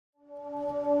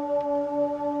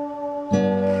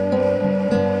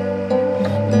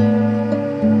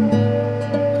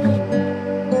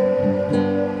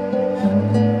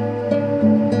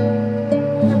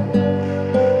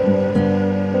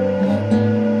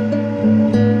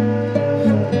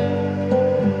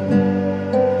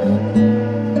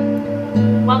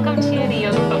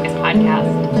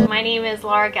name is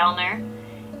Laura Goellner,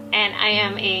 and I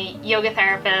am a yoga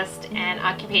therapist and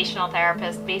occupational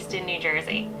therapist based in New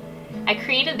Jersey. I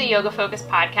created the Yoga Focus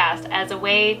podcast as a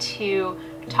way to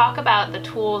talk about the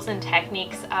tools and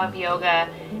techniques of yoga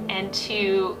and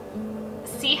to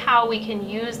see how we can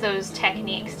use those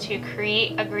techniques to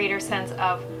create a greater sense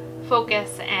of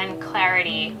focus and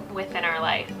clarity within our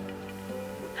life.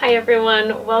 Hi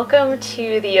everyone, welcome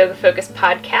to the Yoga Focus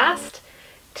podcast.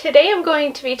 Today I'm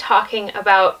going to be talking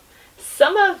about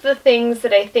some of the things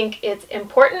that I think it's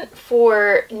important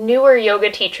for newer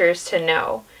yoga teachers to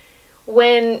know.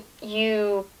 When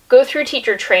you go through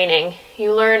teacher training,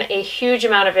 you learn a huge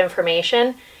amount of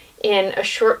information in a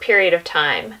short period of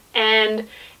time. And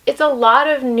it's a lot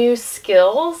of new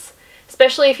skills,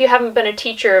 especially if you haven't been a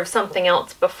teacher of something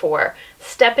else before.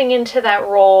 Stepping into that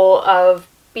role of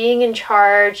being in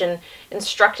charge and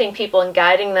instructing people and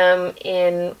guiding them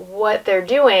in what they're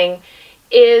doing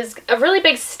is a really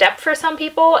big step for some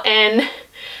people, and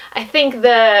I think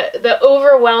the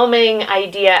overwhelming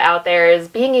idea out there is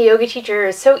being a yoga teacher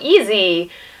is so easy.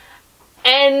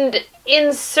 And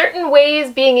in certain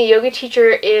ways, being a yoga teacher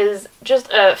is just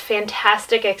a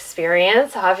fantastic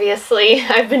experience. Obviously,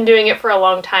 I've been doing it for a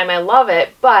long time. I love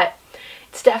it, but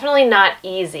it's definitely not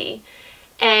easy.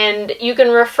 And you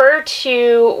can refer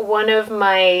to one of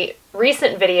my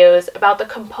recent videos about the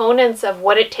components of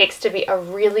what it takes to be a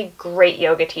really great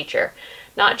yoga teacher.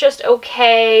 Not just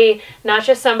okay, not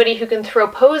just somebody who can throw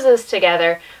poses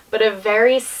together, but a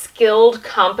very skilled,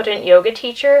 competent yoga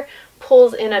teacher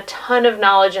pulls in a ton of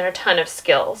knowledge and a ton of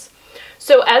skills.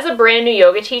 So as a brand new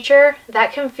yoga teacher,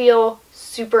 that can feel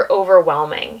super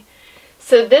overwhelming.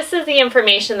 So this is the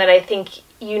information that I think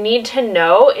you need to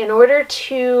know in order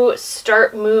to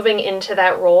start moving into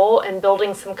that role and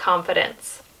building some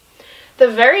confidence. The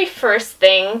very first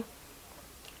thing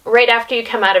right after you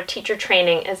come out of teacher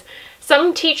training is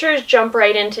some teachers jump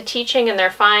right into teaching and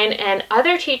they're fine, and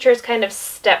other teachers kind of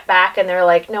step back and they're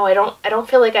like, no, I don't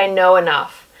feel like I know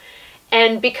enough.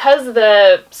 And because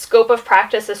the scope of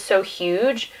practice is so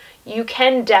huge, you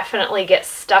can definitely get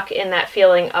stuck in that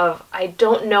feeling of I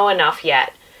don't know enough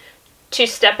yet to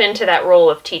step into that role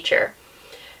of teacher.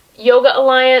 Yoga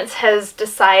Alliance has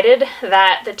decided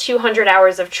that the 200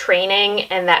 hours of training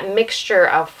and that mixture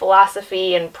of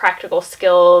philosophy and practical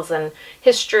skills and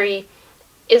history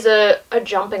is a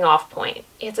jumping off point.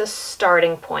 It's a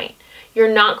starting point.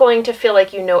 You're not going to feel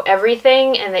like you know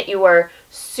everything and that you are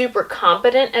super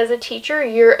competent as a teacher.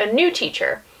 You're a new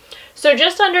teacher. So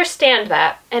just understand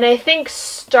that. And I think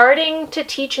starting to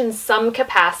teach in some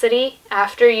capacity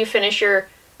after you finish your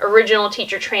original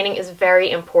teacher training is very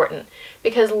important,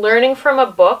 because learning from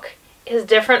a book is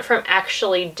different from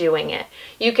actually doing it.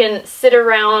 You can sit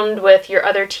around with your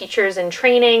other teachers in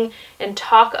training and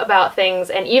talk about things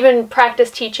and even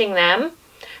practice teaching them,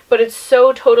 but it's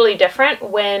so totally different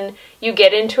when you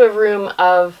get into a room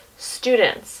of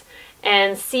students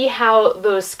and see how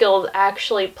those skills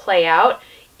actually play out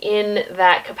in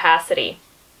that capacity.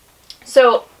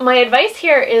 So my advice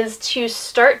here is to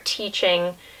start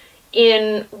teaching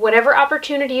in whatever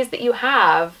opportunities that you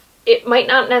have. It might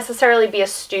not necessarily be a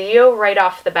studio right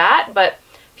off the bat, but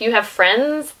if you have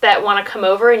friends that want to come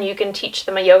over and you can teach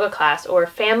them a yoga class, or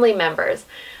family members.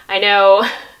 I know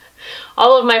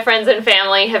all of my friends and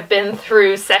family have been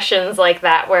through sessions like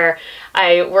that where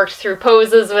I worked through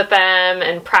poses with them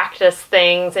and practiced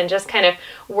things and just kind of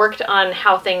worked on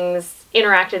how things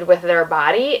interacted with their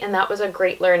body, and that was a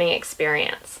great learning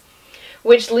experience.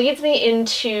 Which leads me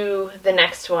into the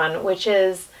next one, which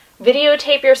is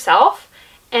videotape yourself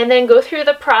and then go through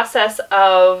the process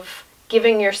of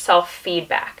giving yourself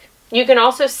feedback. You can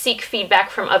also seek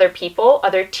feedback from other people,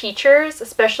 other teachers,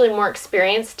 especially more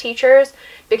experienced teachers,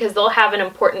 because they'll have an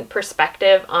important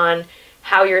perspective on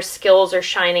how your skills are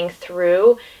shining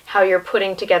through, how you're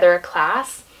putting together a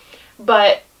class.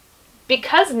 But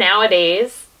because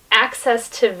nowadays access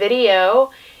to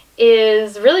video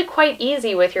is really quite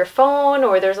easy with your phone,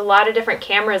 or there's a lot of different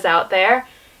cameras out there,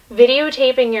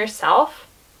 videotaping yourself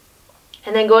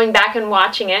and then going back and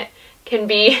watching it can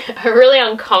be a really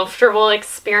uncomfortable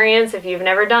experience if you've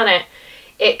never done it.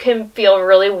 It can feel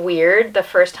really weird the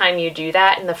first time you do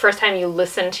that and the first time you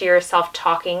listen to yourself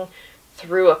talking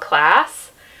through a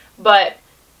class, but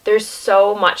there's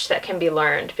so much that can be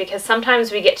learned, because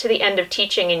sometimes we get to the end of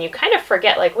teaching and you kind of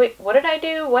forget, like, wait, what did I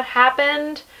do? What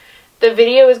happened? The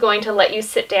video is going to let you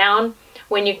sit down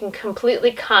when you can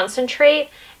completely concentrate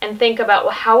and think about,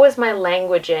 well, how was my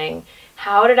languaging?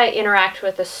 How did I interact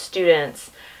with the students?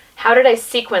 How did I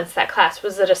sequence that class?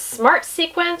 Was it a smart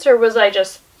sequence, or was I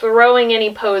just throwing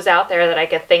any pose out there that I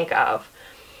could think of?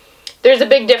 There's a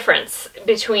big difference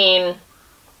between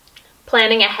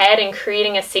planning ahead and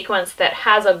creating a sequence that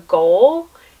has a goal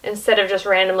instead of just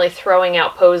randomly throwing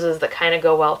out poses that kind of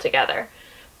go well together.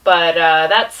 But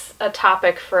that's a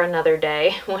topic for another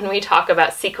day when we talk about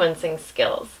sequencing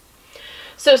skills.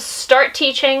 So start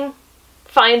teaching,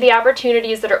 find the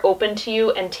opportunities that are open to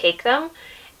you and take them.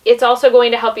 It's also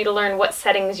going to help you to learn what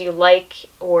settings you like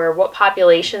or what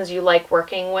populations you like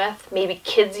working with. Maybe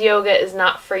kids yoga is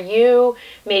not for you.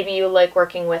 Maybe you like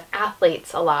working with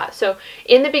athletes a lot. So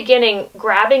in the beginning,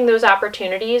 grabbing those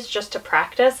opportunities just to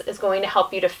practice is going to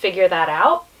help you to figure that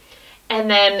out. And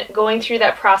then going through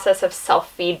that process of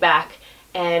self-feedback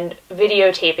and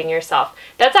videotaping yourself.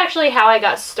 That's actually how I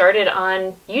got started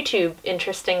on YouTube,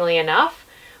 interestingly enough.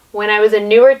 When I was a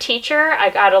newer teacher, I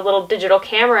got a little digital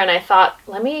camera and I thought,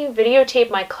 let me videotape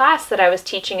my class that I was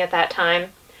teaching at that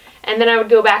time. And then I would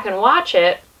go back and watch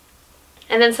it.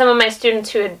 And then some of my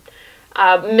students who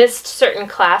had missed certain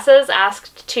classes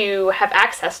asked to have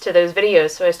access to those videos,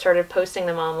 so I started posting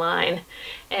them online.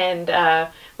 And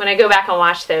when I go back and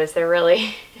watch those, they're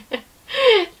really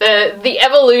the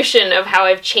evolution of how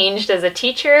I've changed as a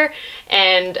teacher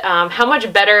and how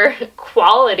much better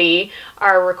quality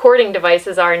our recording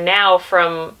devices are now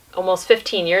from almost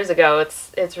 15 years ago.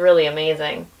 It's really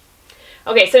amazing.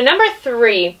 Okay, so number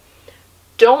 3,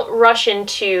 don't rush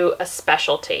into a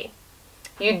specialty.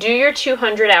 You do your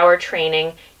 200-hour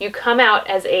training, you come out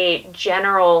as a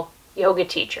general yoga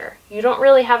teacher. You don't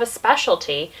really have a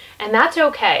specialty, and that's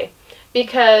okay,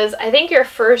 because I think your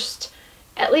first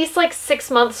at least like 6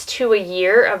 months to a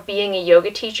year of being a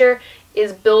yoga teacher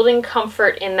is building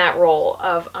comfort in that role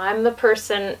of I'm the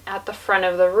person at the front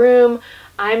of the room,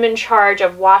 I'm in charge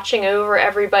of watching over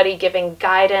everybody, giving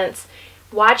guidance,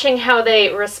 watching how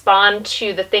they respond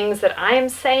to the things that I am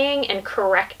saying and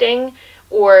correcting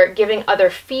or giving other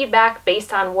feedback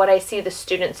based on what I see the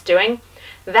students doing.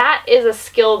 That is a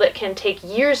skill that can take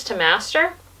years to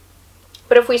master.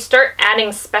 But if we start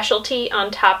adding specialty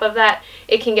on top of that,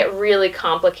 it can get really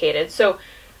complicated. So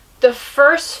the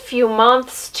first few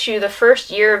months to the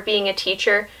first year of being a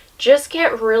teacher, just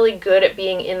get really good at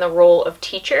being in the role of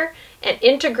teacher and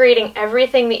integrating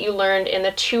everything that you learned in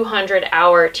the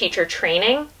 200-hour teacher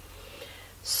training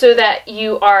so that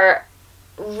you are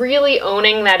really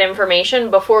owning that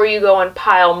information before you go and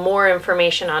pile more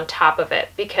information on top of it.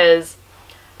 Because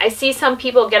I see some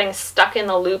people getting stuck in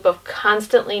the loop of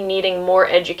constantly needing more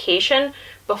education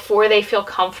before they feel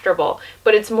comfortable.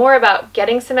 But it's more about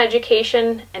getting some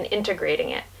education and integrating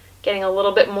it. Getting a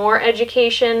little bit more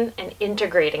education and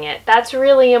integrating it. That's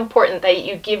really important, that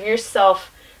you give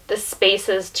yourself the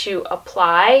spaces to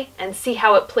apply and see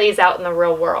how it plays out in the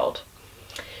real world.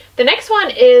 The next one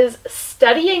is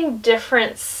studying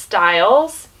different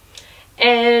styles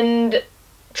and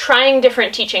trying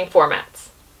different teaching formats.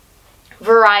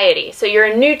 Variety. So you're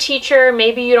a new teacher,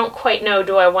 maybe you don't quite know,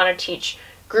 do I want to teach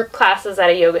group classes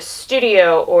at a yoga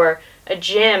studio or a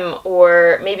gym,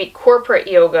 or maybe corporate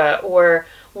yoga or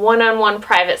one-on-one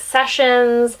private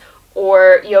sessions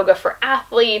or yoga for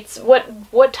athletes?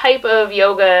 What type of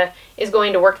yoga is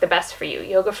going to work the best for you?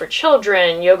 Yoga for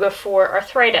children, yoga for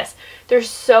arthritis.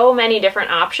 There's so many different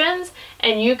options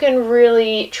and you can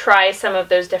really try some of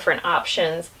those different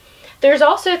options. There's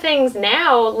also things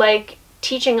now like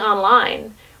teaching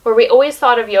online, where we always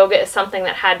thought of yoga as something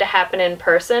that had to happen in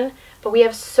person, but we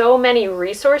have so many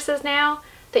resources now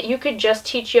that you could just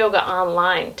teach yoga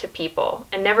online to people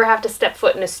and never have to step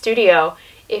foot in a studio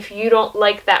if you don't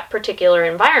like that particular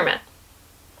environment.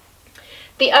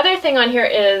 The other thing on here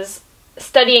is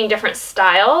studying different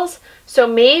styles. So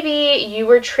maybe you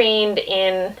were trained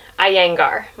in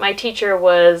Iyengar. My teacher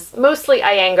was mostly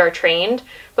Iyengar trained,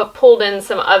 but pulled in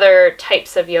some other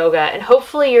types of yoga. And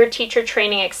hopefully your teacher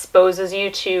training exposes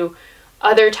you to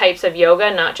other types of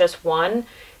yoga, not just one,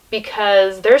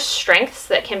 because there's strengths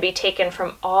that can be taken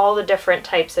from all the different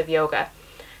types of yoga.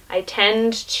 I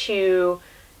tend to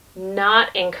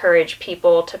not encourage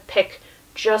people to pick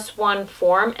just one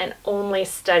form and only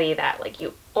study that, like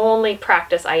you only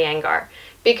practice Iyengar,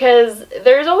 because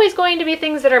there's always going to be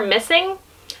things that are missing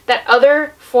that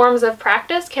other forms of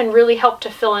practice can really help to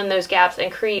fill in those gaps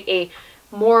and create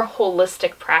a more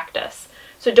holistic practice.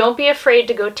 So don't be afraid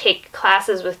to go take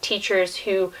classes with teachers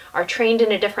who are trained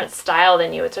in a different style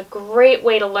than you. It's a great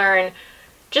way to learn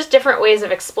just different ways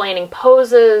of explaining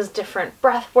poses, different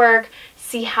breath work,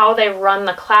 see how they run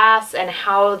the class and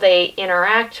how they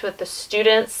interact with the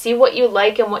students, see what you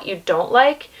like and what you don't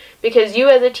like, because you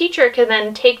as a teacher can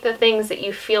then take the things that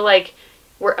you feel like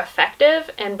were effective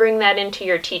and bring that into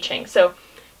your teaching. So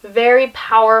very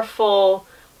powerful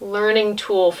learning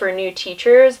tool for new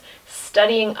teachers,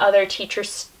 studying other teacher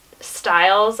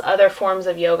styles, other forms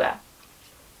of yoga.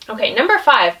 Okay, number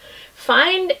 5,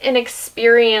 find an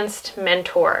experienced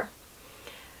mentor.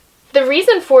 The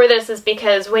reason for this is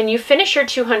because when you finish your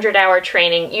 200-hour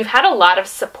training, you've had a lot of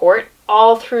support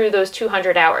all through those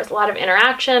 200 hours, a lot of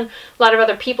interaction, a lot of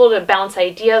other people to bounce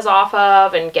ideas off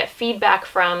of and get feedback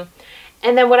from.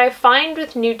 And then what I find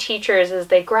with new teachers is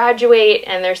they graduate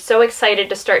and they're so excited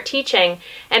to start teaching.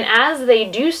 And as they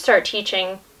do start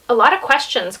teaching, a lot of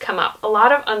questions come up, a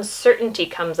lot of uncertainty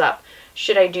comes up.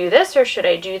 Should I do this or should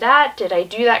I do that? Did I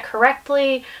do that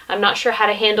correctly? I'm not sure how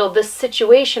to handle this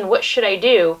situation. What should I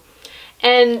do?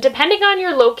 And depending on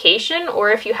your location,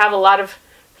 or if you have a lot of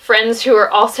friends who are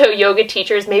also yoga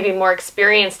teachers, maybe more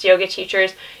experienced yoga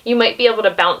teachers, you might be able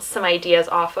to bounce some ideas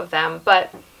off of them.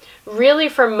 But really,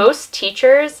 for most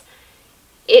teachers,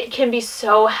 it can be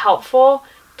so helpful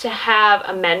to have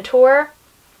a mentor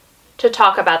to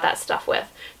talk about that stuff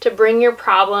with, to bring your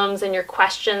problems and your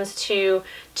questions to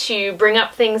bring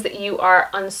up things that you are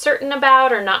uncertain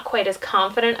about or not quite as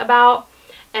confident about.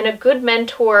 And a good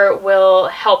mentor will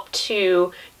help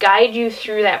to guide you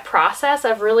through that process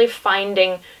of really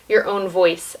finding your own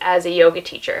voice as a yoga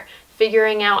teacher,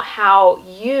 figuring out how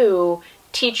you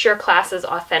teach your classes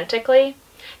authentically.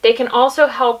 They can also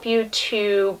help you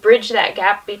to bridge that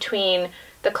gap between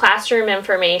the classroom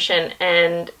information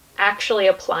and actually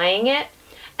applying it.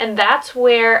 And that's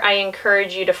where I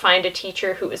encourage you to find a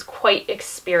teacher who is quite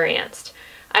experienced.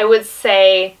 I would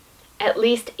say at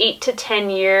least 8 to 10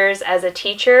 years as a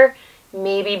teacher,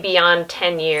 maybe beyond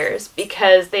 10 years,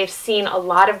 because they've seen a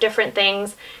lot of different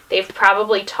things. They've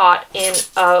probably taught in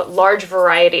a large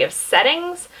variety of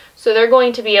settings, so they're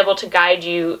going to be able to guide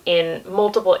you in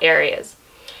multiple areas.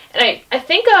 And I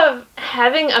think of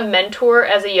having a mentor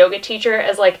as a yoga teacher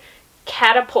as like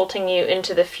catapulting you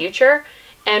into the future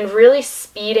and really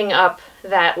speeding up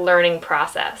that learning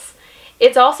process.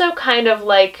 It's also kind of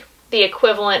like the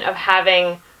equivalent of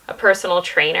having a personal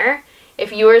trainer.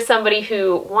 If you are somebody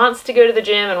who wants to go to the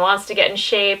gym and wants to get in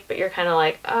shape, but you're kind of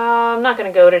like, oh, I'm not going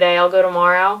to go today, I'll go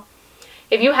tomorrow.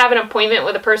 If you have an appointment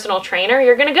with a personal trainer,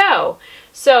 you're going to go.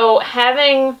 So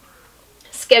having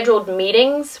scheduled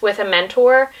meetings with a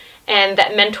mentor, and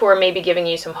that mentor may be giving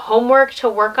you some homework to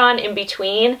work on in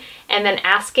between and then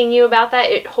asking you about that,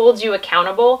 it holds you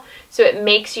accountable. So it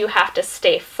makes you have to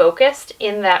stay focused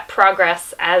in that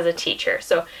progress as a teacher.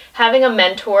 So having a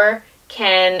mentor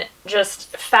can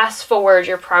just fast forward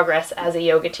your progress as a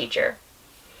yoga teacher.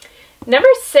 Number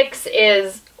 6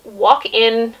 is walk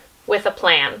in with a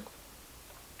plan.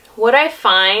 What I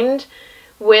find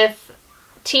with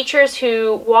teachers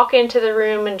who walk into the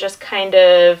room and just kind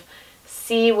of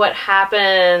see what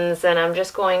happens and I'm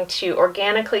just going to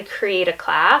organically create a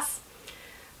class,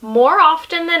 more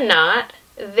often than not,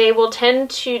 they will tend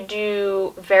to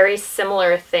do very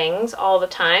similar things all the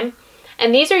time.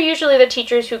 And these are usually the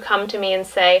teachers who come to me and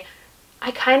say,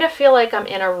 I kind of feel like I'm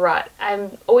in a rut.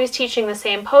 I'm always teaching the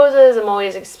same poses, I'm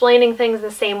always explaining things the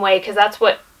same way, because that's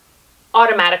what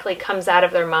automatically comes out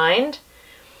of their mind.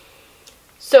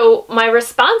 So my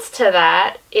response to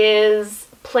that is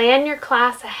plan your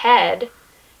class ahead.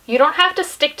 You don't have to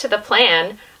stick to the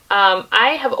plan.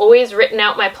 I have always written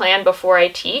out my plan before I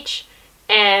teach,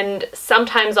 and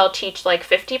sometimes I'll teach like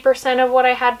 50% of what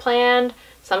I had planned.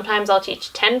 Sometimes I'll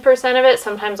teach 10% of it.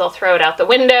 Sometimes I'll throw it out the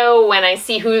window when I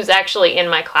see who's actually in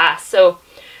my class. So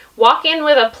walk in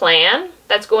with a plan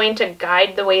that's going to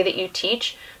guide the way that you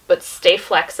teach, but stay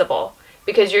flexible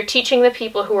because you're teaching the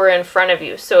people who are in front of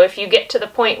you. So if you get to the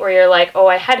point where you're like, oh,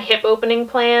 I had hip opening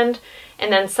planned,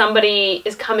 and then somebody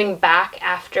is coming back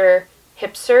after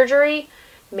hip surgery,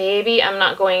 maybe I'm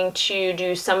not going to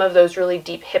do some of those really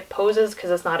deep hip poses because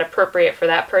it's not appropriate for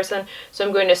that person. So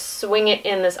I'm going to swing it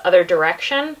in this other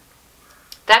direction.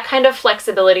 That kind of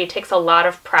flexibility takes a lot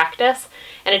of practice,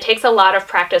 and it takes a lot of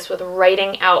practice with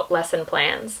writing out lesson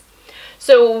plans.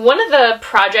 So one of the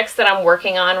projects that I'm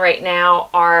working on right now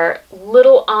are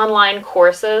little online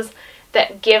courses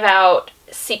that give out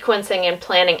sequencing and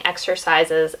planning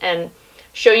exercises and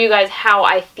show you guys how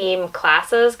I theme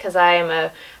classes, because I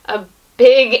am a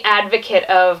big advocate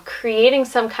of creating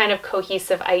some kind of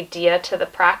cohesive idea to the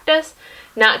practice,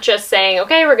 not just saying,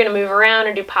 okay, we're going to move around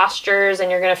and do postures and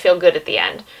you're going to feel good at the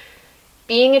end.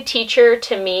 Being a teacher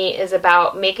to me is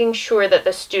about making sure that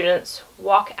the students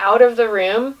walk out of the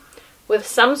room with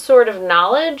some sort of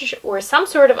knowledge or some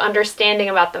sort of understanding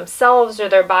about themselves or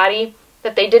their body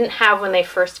that they didn't have when they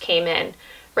first came in,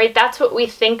 right? That's what we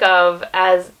think of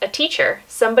as a teacher,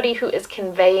 somebody who is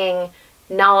conveying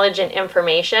knowledge and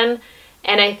information.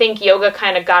 And I think yoga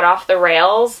kind of got off the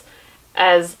rails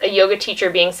as a yoga teacher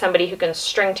being somebody who can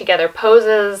string together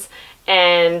poses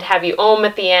and have you om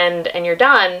at the end and you're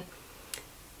done.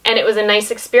 and it was a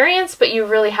nice experience, but you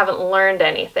really haven't learned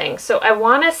anything. So I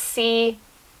want to see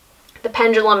the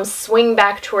pendulum swing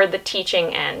back toward the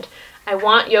teaching end. I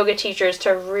want yoga teachers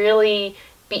to really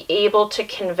be able to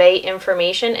convey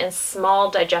information in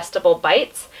small digestible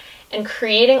bites, and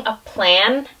creating a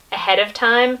plan ahead of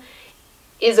time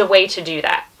is a way to do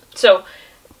that. So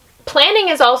planning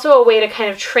is also a way to kind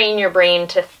of train your brain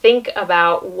to think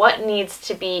about what needs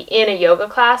to be in a yoga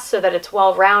class so that it's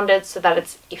well-rounded, so that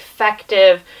it's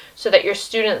effective, so that your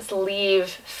students leave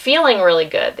feeling really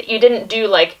good, that you didn't do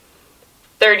like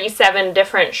 37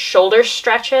 different shoulder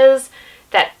stretches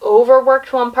that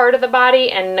overworked one part of the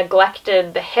body and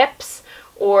neglected the hips,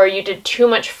 or you did too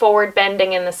much forward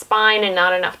bending in the spine and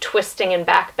not enough twisting and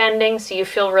back bending, so you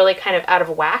feel really kind of out of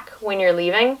whack when you're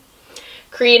leaving.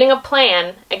 Creating a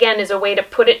plan, again, is a way to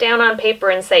put it down on paper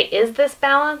and say, is this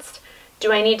balanced?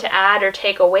 Do I need to add or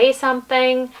take away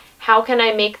something? How can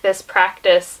I make this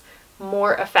practice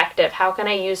more effective? How can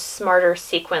I use smarter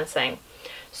sequencing?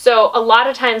 So a lot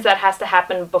of times that has to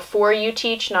happen before you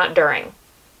teach, not during.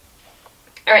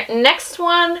 All right, next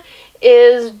one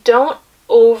is don't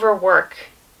overwork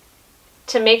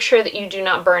to make sure that you do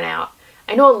not burn out.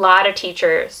 I know a lot of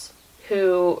teachers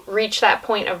who reach that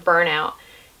point of burnout.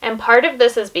 And part of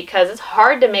this is because it's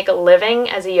hard to make a living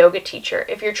as a yoga teacher.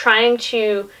 If you're trying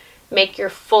to make your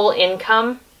full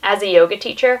income as a yoga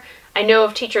teacher, I know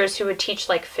of teachers who would teach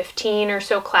like 15 or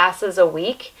so classes a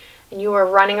week, and you are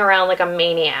running around like a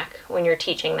maniac when you're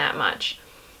teaching that much.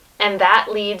 And that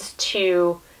leads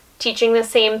to teaching the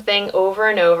same thing over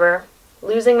and over,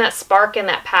 losing that spark and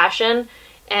that passion,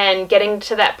 and getting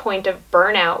to that point of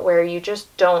burnout where you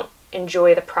just don't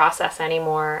enjoy the process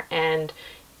anymore, and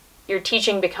your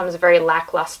teaching becomes very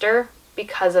lackluster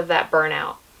because of that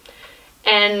burnout.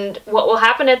 And what will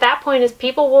happen at that point is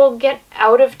people will get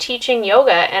out of teaching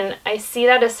yoga, and I see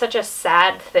that as such a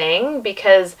sad thing,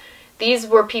 because these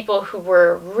were people who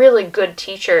were really good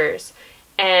teachers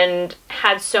and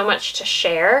had so much to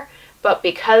share, but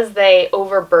because they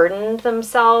overburdened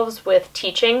themselves with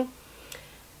teaching,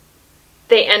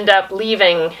 they end up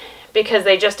leaving because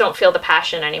they just don't feel the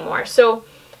passion anymore. So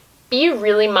be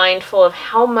really mindful of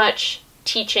how much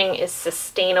teaching is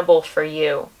sustainable for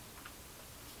you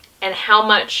and how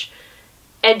much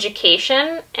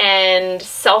education and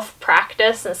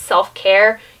self-practice and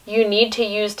self-care you need to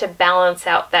use to balance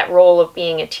out that role of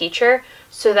being a teacher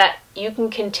so that you can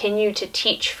continue to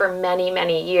teach for many,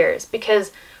 many years.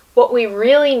 Because what we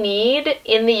really need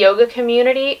in the yoga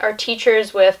community are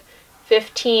teachers with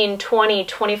 15, 20,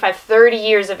 25, 30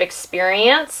 years of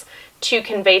experience to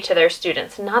convey to their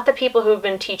students, not the people who have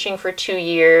been teaching for 2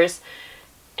 years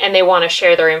and they want to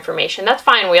share their information. That's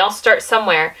fine, we all start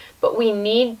somewhere, but we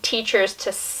need teachers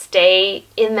to stay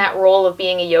in that role of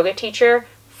being a yoga teacher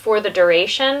for the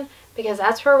duration, because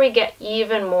that's where we get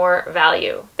even more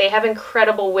value. They have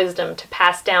incredible wisdom to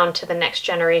pass down to the next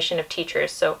generation of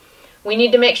teachers, so we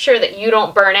need to make sure that you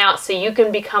don't burn out so you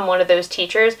can become one of those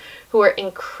teachers who are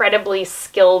incredibly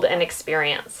skilled and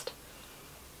experienced.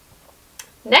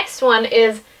 Next one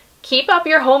is keep up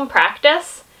your home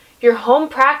practice. Your home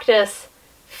practice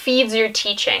feeds your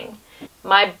teaching.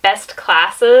 My best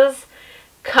classes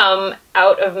come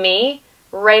out of me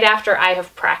right after I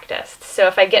have practiced. So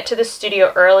if I get to the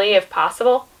studio early, if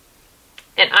possible,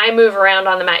 and I move around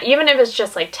on the mat, even if it's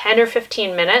just like 10 or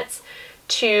 15 minutes,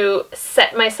 to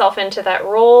set myself into that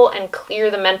role and clear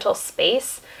the mental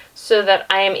space so that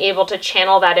I am able to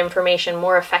channel that information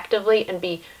more effectively and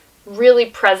be really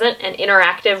present and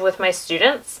interactive with my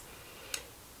students,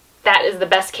 that is the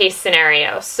best case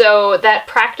scenario. So that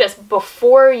practice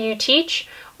before you teach,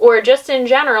 or just in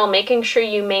general, making sure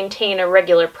you maintain a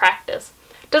regular practice.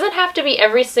 It doesn't have to be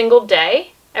every single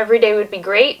day. Every day would be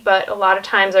great, but a lot of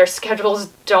times our schedules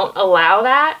don't allow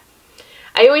that.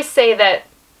 I always say that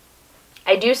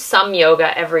I do some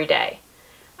yoga every day.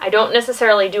 I don't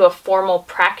necessarily do a formal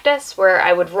practice where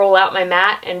I would roll out my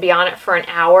mat and be on it for an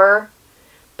hour,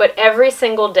 but every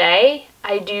single day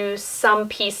I do some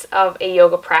piece of a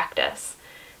yoga practice.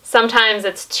 Sometimes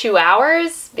it's 2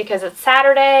 hours because it's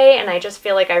Saturday and I just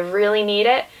feel like I really need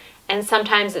it, and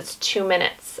sometimes it's 2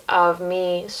 minutes of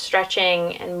me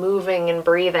stretching and moving and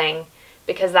breathing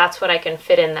because that's what I can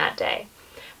fit in that day.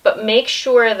 But make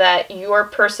sure that your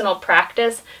personal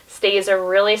practice stays a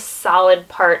really solid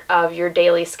part of your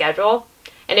daily schedule.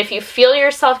 And if you feel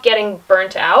yourself getting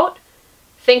burnt out,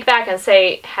 think back and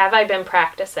say, have I been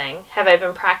practicing? Have I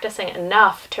been practicing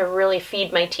enough to really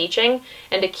feed my teaching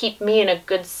and to keep me in a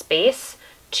good space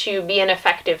to be an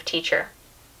effective teacher?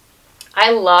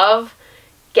 I love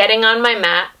getting on my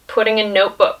mat, putting a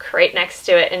notebook right next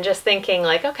to it and just thinking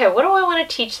like, okay, what do I want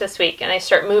to teach this week? And I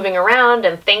start moving around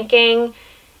and thinking,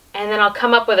 and then I'll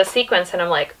come up with a sequence and I'm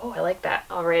like, oh, I like that.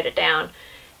 I'll write it down.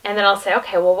 And then I'll say,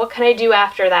 okay, well, what can I do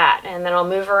after that? And then I'll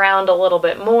move around a little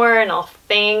bit more and I'll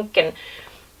think. And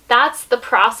that's the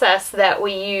process that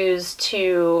we use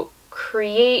to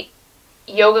create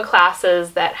yoga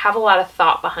classes that have a lot of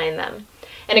thought behind them.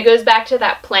 And it goes back to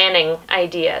that planning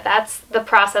idea. That's the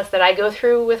process that I go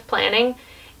through with planning.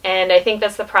 And I think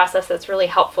that's the process that's really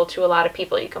helpful to a lot of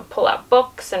people. You can pull out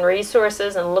books and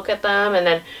resources and look at them and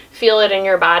then feel it in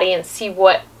your body and see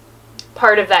what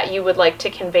part of that you would like to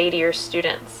convey to your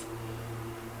students.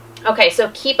 Okay,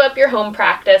 so keep up your home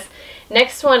practice.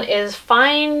 Next one is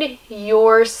find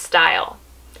your style.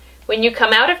 When you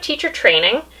come out of teacher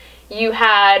training, you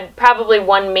had probably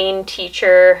one main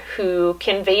teacher who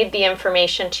conveyed the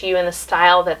information to you in the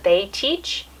style that they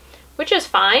teach, which is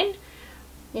fine.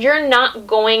 You're not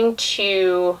going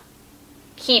to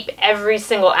keep every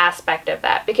single aspect of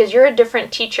that because you're a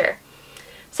different teacher.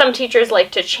 Some teachers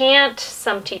like to chant,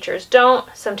 some teachers don't.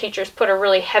 Some teachers put a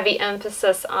really heavy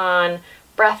emphasis on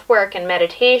breath work and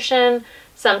meditation.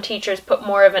 Some teachers put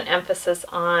more of an emphasis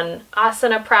on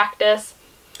asana practice.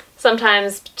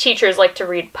 Sometimes teachers like to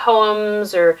read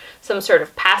poems or some sort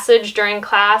of passage during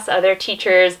class. Other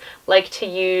teachers like to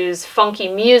use funky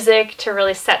music to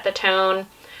really set the tone.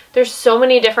 There's so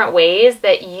many different ways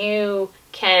that you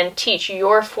can teach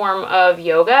your form of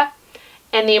yoga,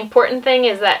 and the important thing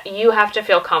is that you have to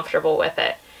feel comfortable with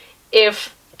it.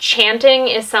 If chanting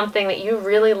is something that you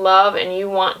really love and you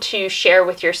want to share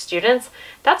with your students,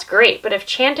 that's great, but if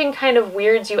chanting kind of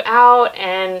weirds you out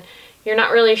and you're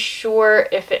not really sure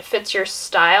if it fits your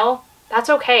style, that's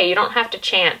okay. You don't have to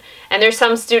chant. And there's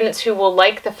some students who will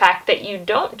like the fact that you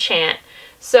don't chant.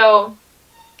 So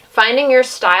finding your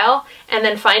style and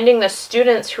then finding the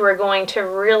students who are going to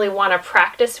really want to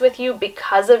practice with you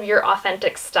because of your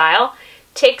authentic style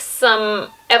takes some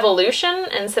evolution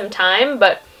and some time,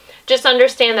 but just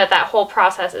understand that that whole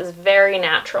process is very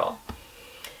natural.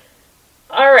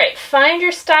 All right, find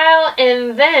your style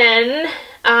and then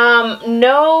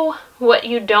know what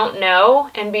you don't know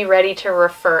and be ready to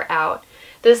refer out.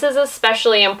 This is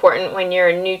especially important when you're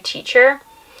a new teacher.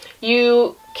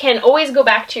 You can always go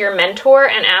back to your mentor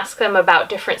and ask them about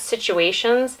different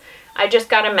situations. I just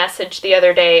got a message the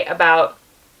other day about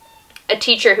a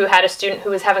teacher who had a student who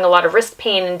was having a lot of wrist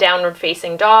pain in downward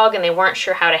facing dog and they weren't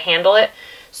sure how to handle it.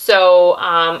 So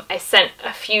I sent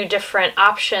a few different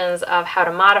options of how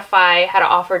to modify, how to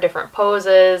offer different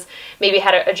poses, maybe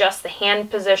how to adjust the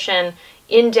hand position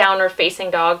in downward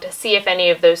facing dog to see if any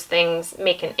of those things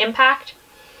make an impact.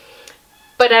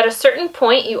 But at a certain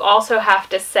point, you also have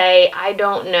to say, I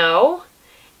don't know,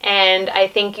 and I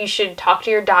think you should talk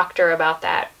to your doctor about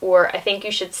that, or I think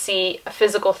you should see a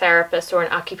physical therapist or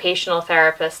an occupational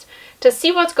therapist to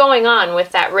see what's going on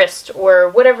with that wrist or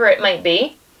whatever it might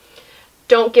be.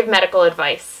 Don't give medical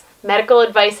advice. Medical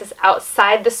advice is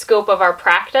outside the scope of our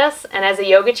practice, and as a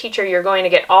yoga teacher, you're going to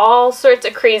get all sorts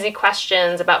of crazy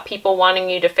questions about people wanting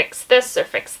you to fix this or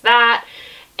fix that,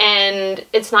 and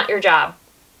it's not your job.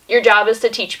 Your job is to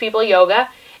teach people yoga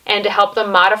and to help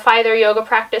them modify their yoga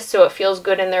practice so it feels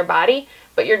good in their body,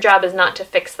 but your job is not to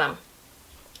fix them.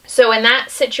 So in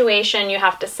that situation, you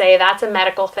have to say, that's a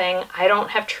medical thing. I don't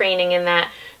have training in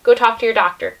that. Go talk to your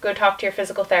doctor. Go talk to your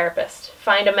physical therapist.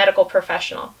 Find a medical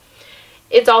professional.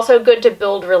 It's also good to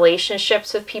build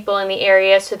relationships with people in the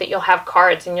area so that you'll have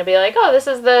cards and you'll be like, oh, this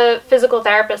is the physical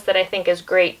therapist that I think is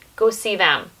great. Go see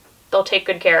them. They'll take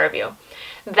good care of you.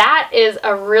 That is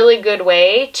a really good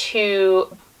way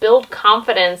to build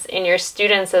confidence in your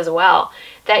students as well,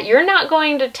 that you're not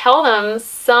going to tell them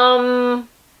some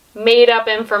made-up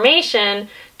information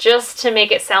just to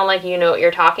make it sound like you know what you're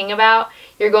talking about.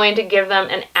 You're going to give them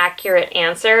an accurate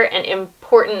answer and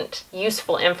important,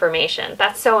 useful information.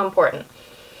 That's so important.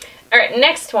 All right,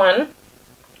 next one.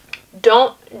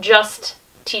 Don't just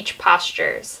teach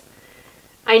postures.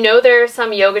 I know there are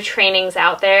some yoga trainings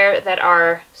out there that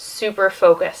are super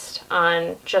focused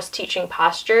on just teaching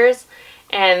postures,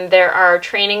 and there are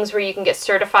trainings where you can get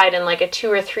certified in like a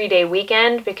 2 or 3 day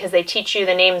weekend because they teach you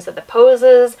the names of the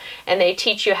poses and they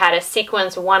teach you how to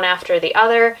sequence one after the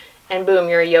other, and boom,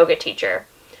 you're a yoga teacher.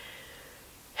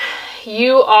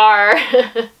 You are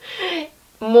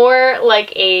more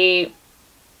like a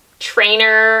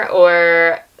trainer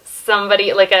or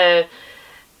somebody like a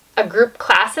group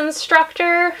class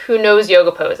instructor who knows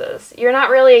yoga poses. You're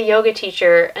not really a yoga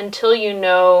teacher until you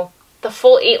know the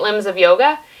full 8 limbs of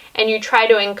yoga and you try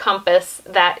to encompass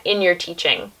that in your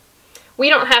teaching. We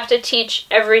don't have to teach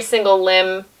every single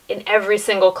limb in every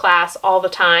single class all the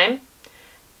time,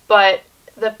 but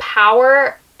the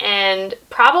power and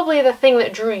probably the thing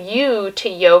that drew you to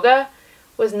yoga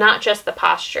was not just the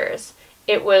postures.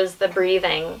 it was the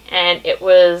breathing, and it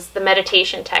was the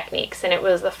meditation techniques, and it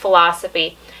was the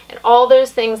philosophy, and all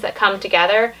those things that come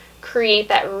together create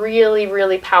that really,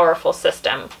 really powerful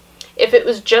system. If it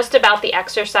was just about the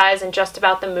exercise and just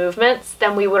about the movements,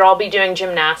 then we would all be doing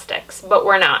gymnastics, but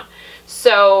we're not.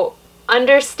 So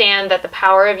understand that the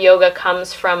power of yoga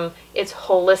comes from its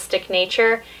holistic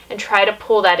nature, and try to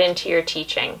pull that into your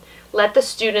teaching. Let the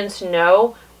students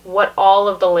know what all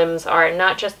of the limbs are,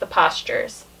 not just the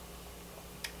postures.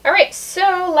 All right,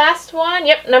 so last one,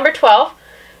 yep, number 12.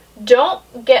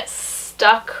 Don't get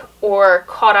stuck or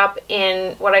caught up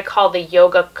in what I call the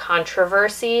yoga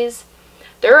controversies.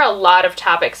 There are a lot of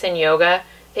topics in yoga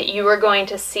that you are going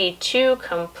to see two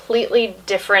completely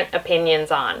different opinions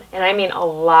on, and I mean a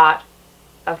lot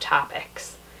of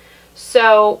topics.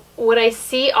 So what I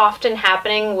see often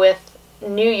happening with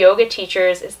new yoga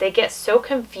teachers is they get so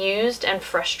confused and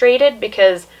frustrated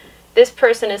because this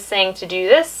person is saying to do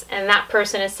this and that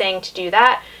person is saying to do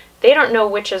that. They don't know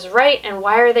which is right, and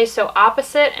why are they so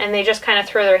opposite, and they just kind of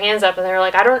throw their hands up and they're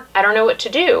like, I don't know what to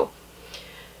do.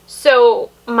 So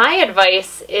my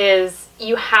advice is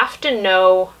you have to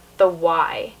know the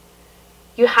why.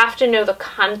 You have to know the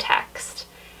context.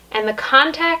 And the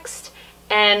context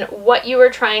and what you are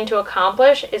trying to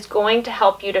accomplish is going to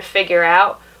help you to figure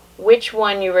out which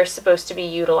one you were supposed to be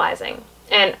utilizing.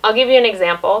 And I'll give you an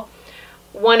example.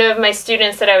 One of my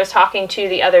students that I was talking to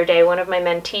the other day, one of my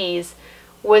mentees,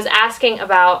 was asking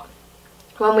about,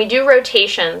 when we do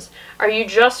rotations, are you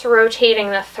just rotating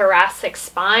the thoracic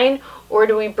spine, or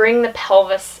do we bring the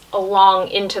pelvis along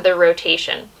into the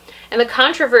rotation? And the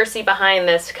controversy behind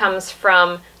this comes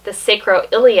from the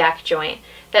sacroiliac joint,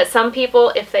 that some people,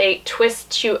 if they twist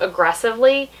too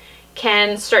aggressively,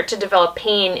 can start to develop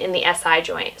pain in the SI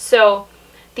joint. So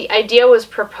the idea was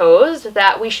proposed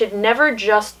that we should never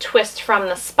just twist from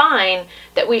the spine,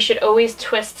 that we should always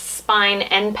twist spine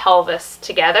and pelvis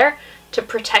together to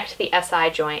protect the SI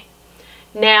joint.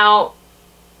 Now,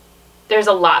 there's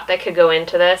a lot that could go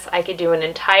into this. I could do an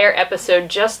entire episode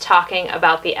just talking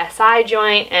about the SI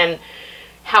joint and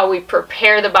how we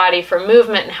prepare the body for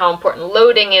movement and how important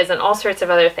loading is and all sorts of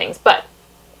other things. But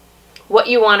what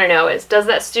you want to know is, does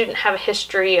that student have a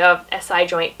history of SI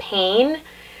joint pain?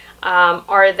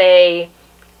 Are they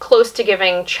close to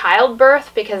giving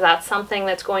childbirth? Because that's something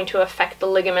that's going to affect the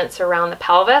ligaments around the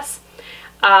pelvis.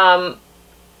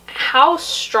 How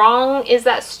strong is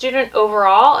that student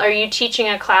overall? Are you teaching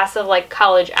a class of like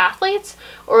college athletes,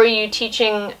 or are you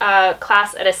teaching a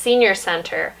class at a senior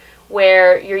center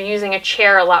where you're using a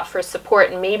chair a lot for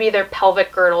support and maybe their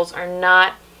pelvic girdles are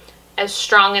not as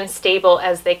strong and stable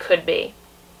as they could be?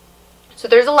 So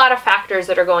there's a lot of factors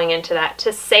that are going into that.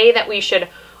 To say that we should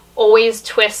always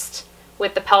twist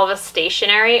with the pelvis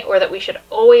stationary, or that we should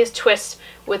always twist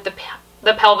with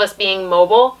the pelvis being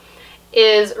mobile,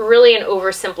 is really an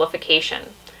oversimplification.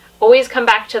 Always come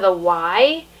back to the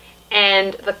why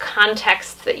and the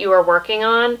context that you are working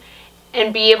on,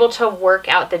 and be able to work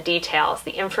out the details,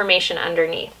 the information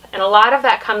underneath. And a lot of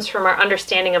that comes from our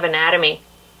understanding of anatomy.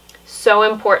 So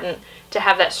important to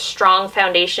have that strong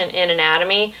foundation in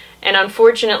anatomy. And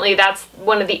unfortunately, that's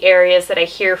one of the areas that I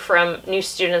hear from new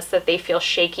students that they feel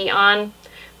shaky on,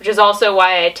 which is also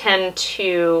why I tend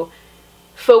to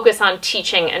focus on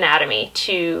teaching anatomy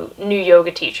to new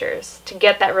yoga teachers, to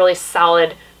get that really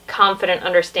solid, confident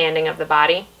understanding of the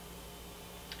body.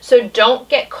 So don't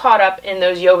get caught up in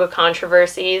those yoga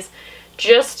controversies.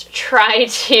 Just try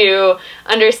to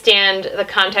understand the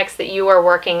context that you are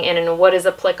working in and what is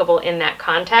applicable in that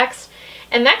context.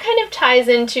 And that kind of ties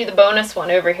into the bonus one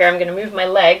over here. I'm going to move my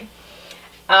leg.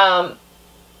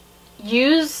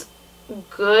 Use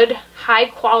good,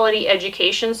 high-quality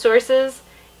education sources,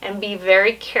 and be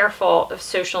very careful of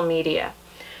social media.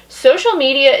 Social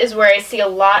media is where I see a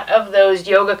lot of those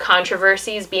yoga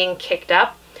controversies being kicked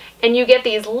up, and you get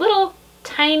these little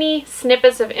tiny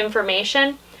snippets of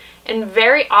information, and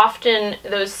very often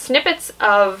those snippets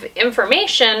of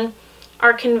information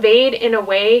are conveyed in a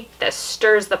way that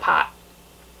stirs the pot.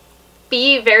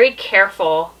 Be very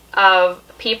careful of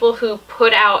people who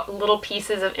put out little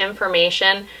pieces of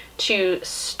information to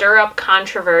stir up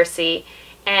controversy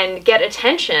and get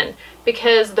attention,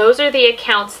 because those are the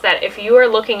accounts that if you are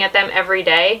looking at them every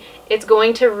day, it's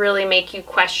going to really make you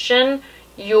question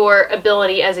your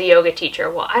ability as a yoga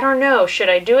teacher. Well, I don't know, should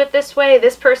I do it this way?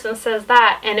 This person says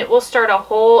that, and it will start a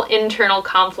whole internal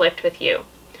conflict with you.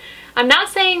 I'm not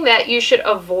saying that you should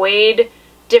avoid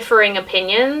differing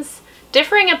opinions.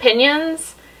 Differing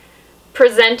opinions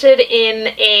presented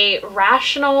in a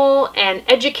rational and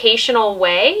educational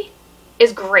way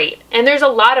is great. And there's a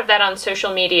lot of that on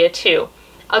social media too.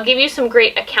 I'll give you some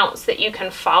great accounts that you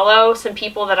can follow, some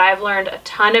people that I've learned a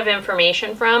ton of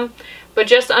information from, but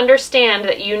just understand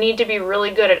that you need to be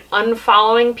really good at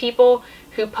unfollowing people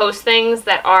who post things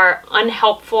that are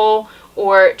unhelpful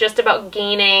or just about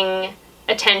gaining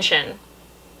attention.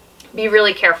 Be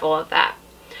really careful of that.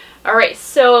 All right,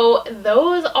 so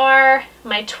those are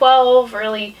my 12,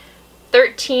 really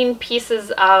 13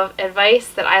 pieces of advice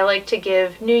that I like to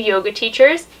give new yoga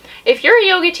teachers. If you're a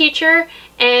yoga teacher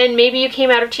and maybe you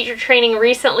came out of teacher training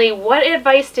recently, what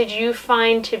advice did you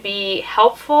find to be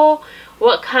helpful?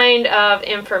 What kind of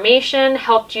information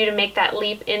helped you to make that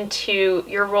leap into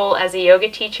your role as a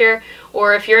yoga teacher?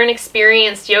 Or if you're an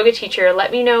experienced yoga teacher,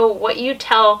 let me know what you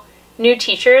tell new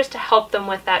teachers to help them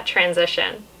with that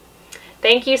transition.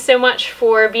 Thank you so much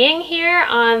for being here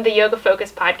on the Yoga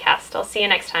Focus podcast. I'll see you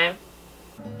next time.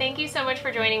 Thank you so much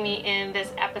for joining me in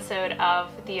this episode of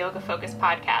the Yoga Focus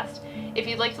podcast. If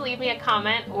you'd like to leave me a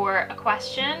comment or a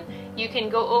question, you can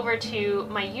go over to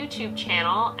my YouTube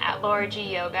channel at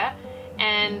LauraGyoga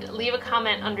and leave a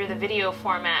comment under the video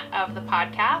format of the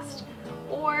podcast.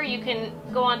 Or you can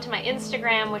go onto my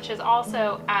Instagram, which is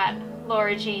also at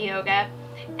LauraGyoga,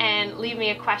 and leave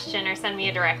me a question or send me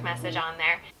a direct message on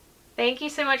there. Thank you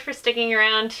so much for sticking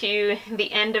around to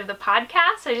the end of the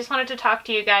podcast. I just wanted to talk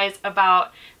to you guys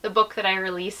about the book that I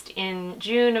released in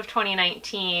June of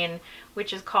 2019,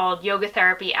 which is called Yoga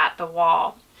Therapy at the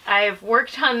Wall. I've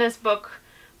worked on this book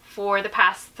for the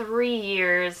past 3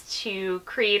 years to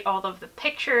create all of the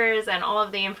pictures and all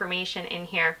of the information in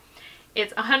here.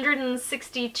 It's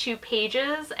 162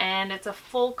 pages and it's a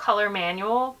full color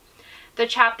manual. The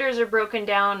chapters are broken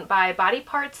down by body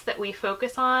parts that we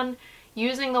focus on,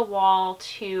 using the wall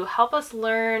to help us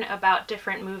learn about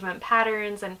different movement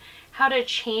patterns and how to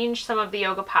change some of the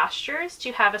yoga postures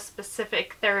to have a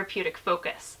specific therapeutic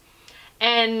focus.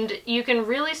 And you can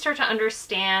really start to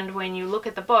understand when you look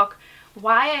at the book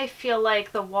why I feel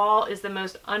like the wall is the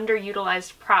most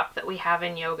underutilized prop that we have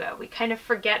in yoga. We kind of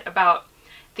forget about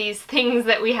these things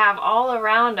that we have all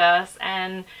around us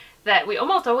and that we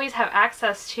almost always have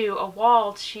access to a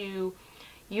wall to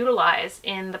utilize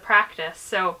in the practice.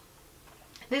 So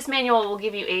this manual will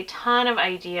give you a ton of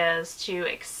ideas to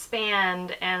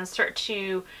expand and start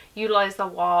to utilize the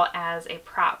wall as a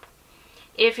prop.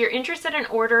 If you're interested in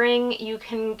ordering, you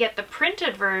can get the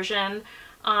printed version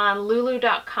on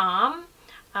lulu.com.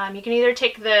 You can either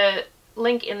take the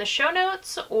link in the show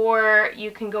notes or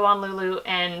you can go on Lulu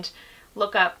and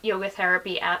look up Yoga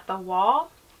Therapy at the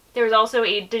Wall. There's also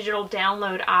a digital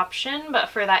download option, but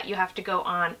for that you have to go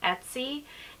on Etsy.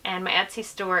 And my Etsy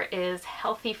store is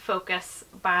Healthy Focus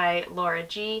by Laura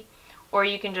G, or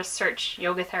you can just search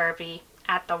Yoga Therapy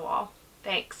at the Wall.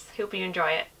 Thanks. Hope you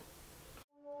enjoy it.